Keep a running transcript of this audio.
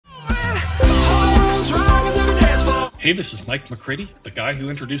Hey, this is Mike McCready, the guy who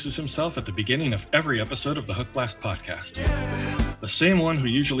introduces himself at the beginning of every episode of the Hookblast Podcast. The same one who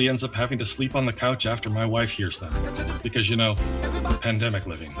usually ends up having to sleep on the couch after my wife hears them. Because, pandemic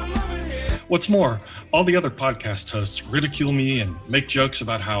living. What's more, all the other podcast hosts ridicule me and make jokes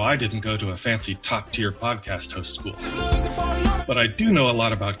about how I didn't go to a fancy top-tier podcast host school. But I do know a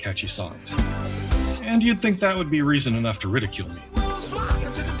lot about catchy songs. And you'd think that would be reason enough to ridicule me.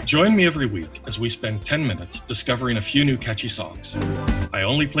 Join me every week as we spend 10 minutes discovering a few new catchy songs. I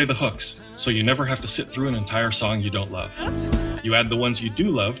only play the hooks, so you never have to sit through an entire song you don't love. You add the ones you do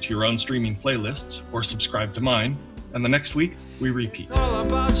love to your own streaming playlists or subscribe to mine, and the next week, we repeat.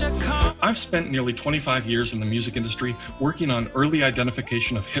 I've spent nearly 25 years in the music industry working on early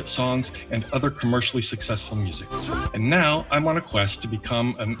identification of hit songs and other commercially successful music. And now I'm on a quest to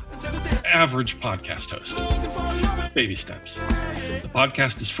become an average podcast host. Baby steps. The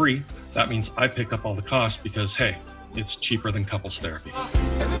podcast is free. That means I pick up all the costs because, hey, it's cheaper than couples therapy.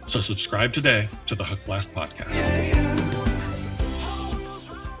 So subscribe today to the Hookblast Podcast.